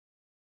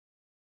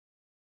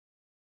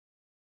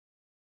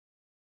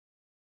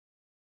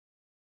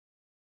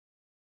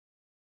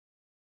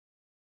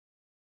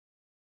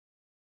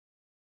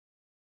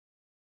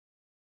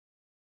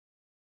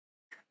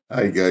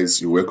Hi guys,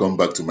 you're welcome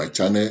back to my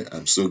channel.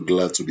 I'm so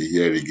glad to be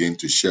here again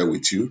to share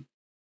with you.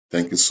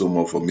 Thank you so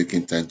much for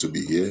making time to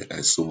be here.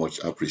 I so much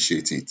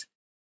appreciate it.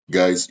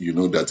 Guys, you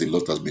know that a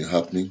lot has been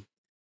happening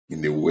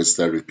in the West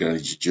African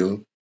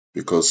region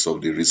because of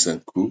the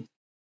recent coup,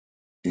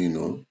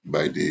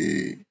 by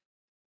the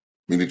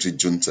military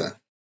junta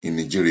in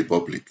Niger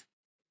Republic.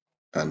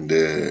 And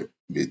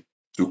they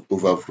took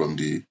over from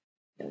the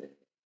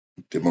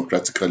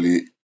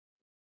democratically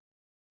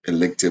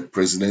elected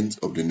president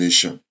of the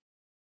nation.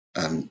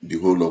 And the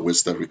whole of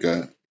West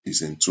Africa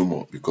is in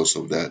turmoil because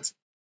of that.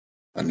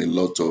 And a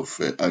lot of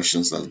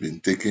actions has been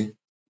taken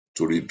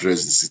to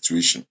redress the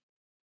situation.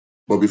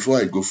 But before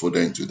I go further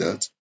into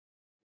that,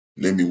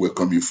 let me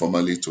welcome you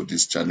formally to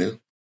this channel.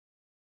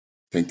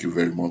 Thank you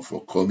very much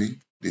for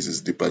coming. This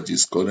is Deepa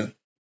G's Corner,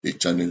 a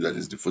channel that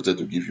is devoted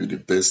to give you the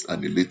best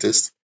and the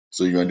latest.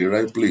 So you're in the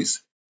right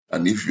place.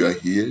 And if you are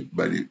here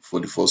for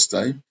the first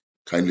time,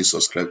 kindly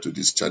subscribe to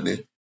this channel,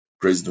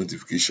 press the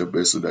notification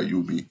bell so that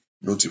you'll be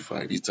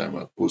notified each time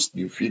I post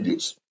new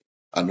videos.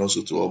 And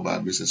also to all my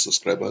amazing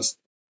subscribers,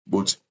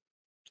 both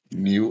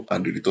new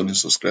and returning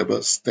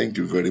subscribers, thank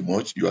you very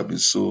much. You have been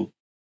so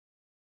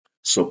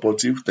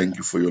supportive. Thank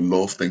you for your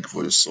love. Thank you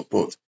for your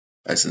support.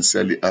 I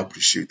sincerely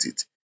appreciate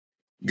it.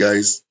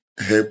 Guys,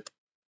 help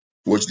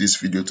watch this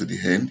video to the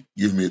end.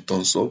 Give me a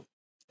thumbs up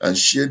and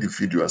share the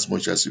video as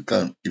much as you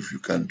can. If you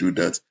can do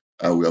that,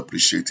 I will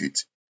appreciate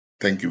it.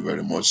 Thank you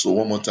very much. So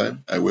one more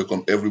time, I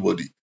welcome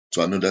everybody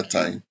to another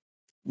time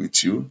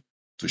with you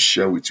to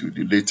share with you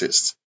the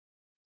latest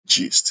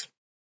gist.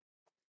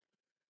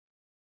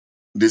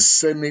 The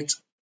Senate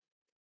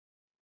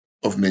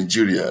of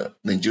Nigerian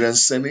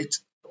Senate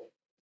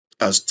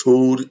has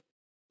told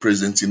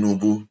President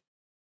Tinubu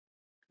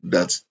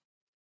that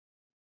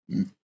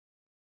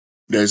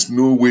there is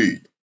no way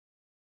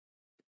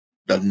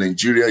that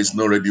Nigeria is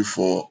not ready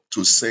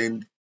to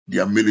send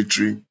their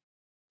military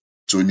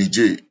to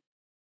Niger.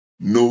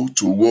 No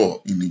to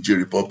war in Niger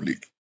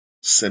Republic.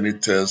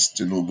 Senate tells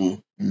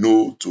Tinubu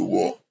no to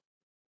war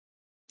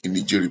in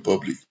Niger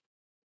Republic.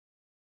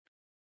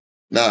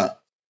 Now,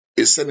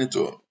 a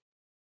senator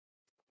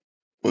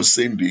was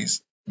saying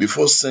this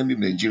before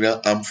sending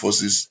Nigerian armed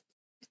forces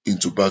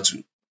into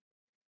battle.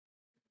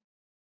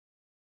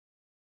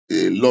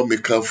 A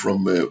lawmaker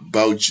from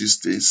Bauchi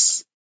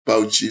State,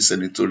 Bauchi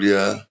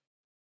Senatorial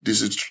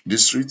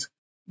District,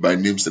 by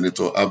name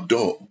Senator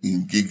Abdul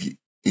Ningi,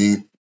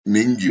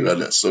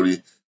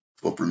 sorry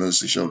for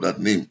pronunciation of that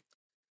name,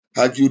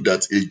 argued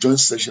that a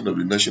joint session of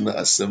the National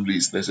Assembly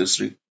is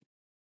necessary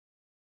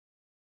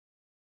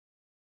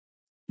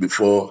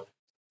before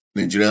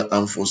Nigerian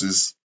armed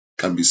forces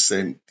can be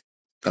sent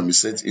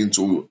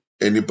into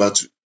any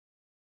battle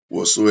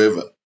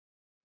whatsoever.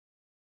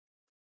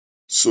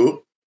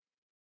 So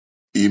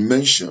he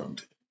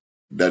mentioned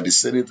that the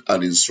Senate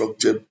had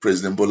instructed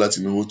President Bola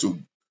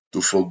Tinubu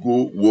to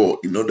forgo war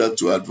in order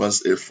to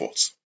advance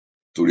efforts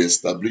to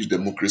reestablish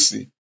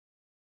democracy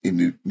in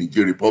the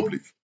Niger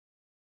Republic.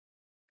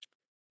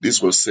 This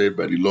was said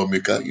by the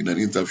lawmaker in an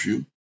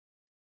interview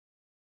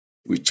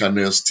with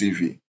Channels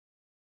TV.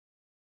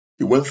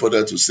 He went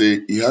further to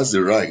say he has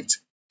the right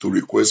to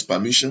request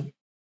permission,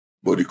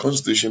 but the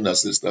Constitution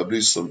has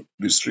established some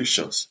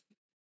restrictions.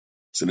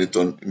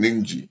 Senator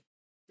Ningi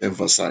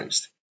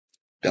emphasized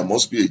there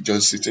must be a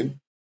joint sitting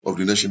of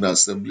the National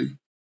Assembly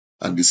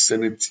and the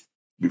Senate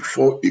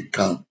before it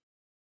can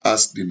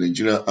ask the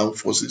Nigerian armed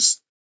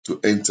forces to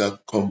enter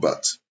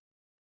combat.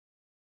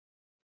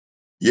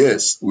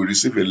 Yes, we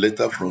received a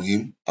letter from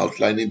him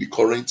outlining the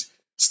current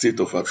state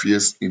of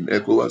affairs in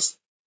ECOWAS.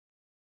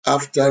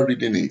 After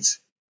reading it,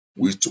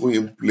 we told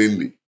him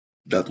plainly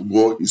that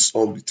war is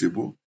off the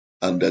table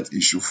and that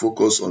he should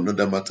focus on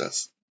other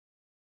matters.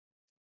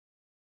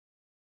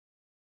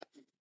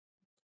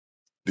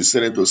 The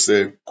senator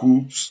said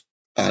coups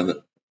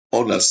are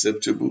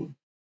unacceptable.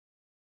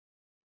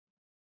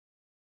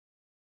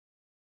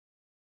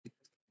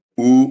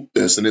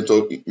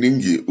 Senator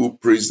Ningi, who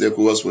praised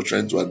ECOWAS for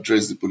trying to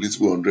address the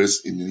political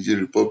unrest in the Niger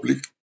Republic,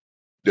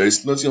 there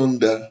is nothing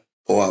under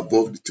or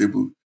above the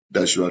table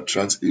that should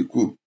attract a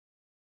coup.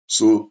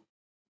 So,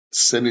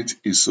 Senate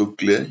is so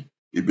clear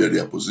about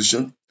their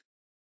position.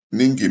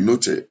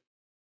 Senator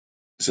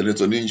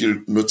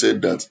Ningi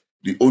noted that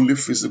the only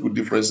physical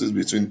differences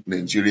between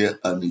Nigeria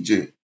and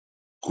Niger,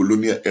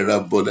 colonial-era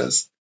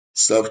borders,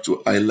 serve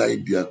to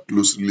highlight their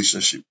close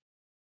relationship.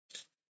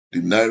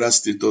 The Naira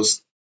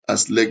status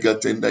as legal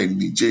tender in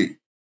Niger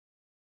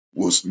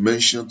was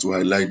mentioned to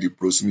highlight the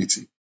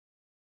proximity.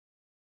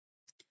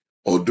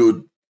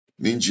 Although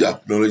Ningi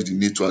acknowledged the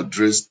need to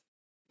address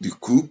the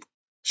coup,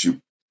 he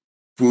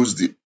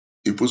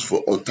pushed for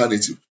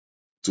alternative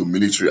to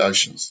military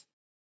actions.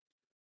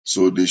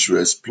 So they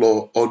should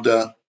explore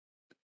other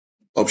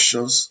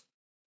options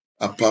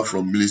apart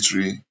from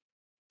military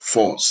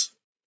force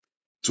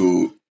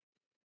to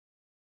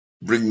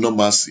bring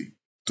normalcy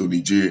to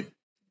Niger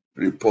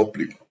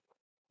Republic.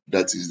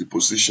 That is the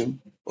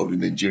position of the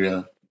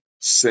Nigerian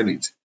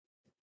Senate.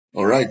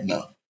 All right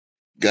now,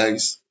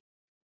 guys,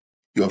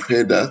 you have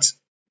heard that.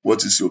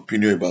 What is your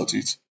opinion about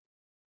it?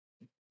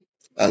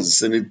 Has the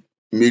Senate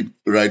made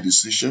right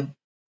decision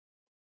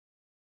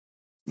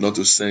not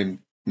to send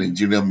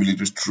Nigerian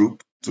military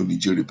troop to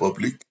Niger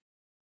Republic,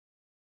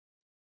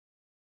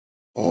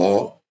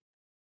 or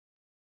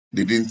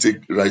they didn't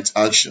take right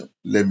action?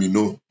 Let me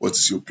know. What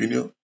is your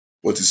opinion?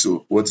 What is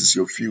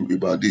your view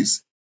about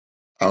this?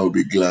 I will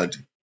be glad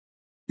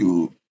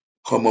you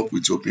come up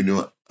with your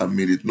opinion and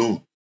made it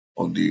known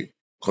on the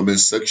comment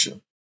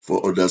section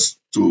for others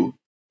to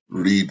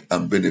read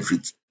and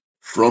benefit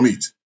from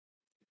it.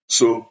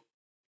 So,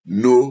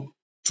 no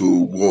to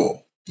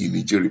war in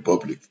Niger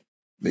Republic.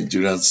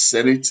 Nigerian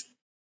Senate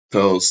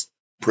tells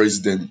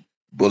President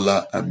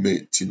Bola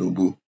Ahmed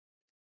Tinubu,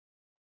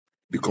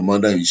 the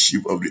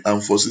Commander-in-Chief of the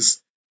Armed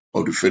Forces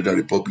of the Federal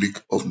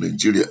Republic of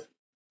Nigeria.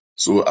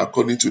 So,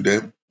 according to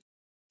them,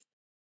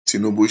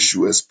 Tinubu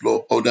should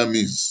explore other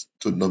means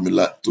to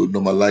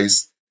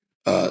normalize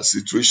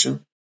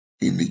situation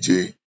in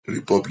Niger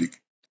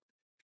Republic.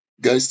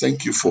 Guys,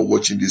 thank you for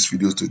watching this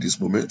video to this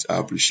moment. I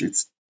appreciate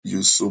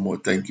you so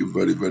much. Thank you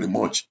very, very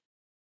much.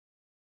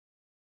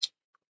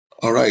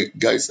 All right,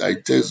 guys, I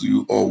tell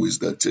you always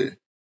that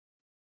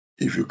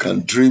if you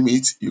can dream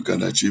it, you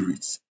can achieve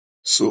it.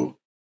 So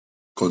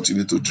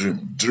continue to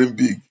dream. Dream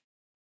big.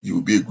 You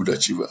will be a good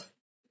achiever.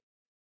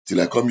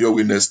 Till I come your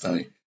way next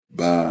time.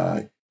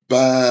 Bye.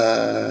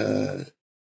 Bye.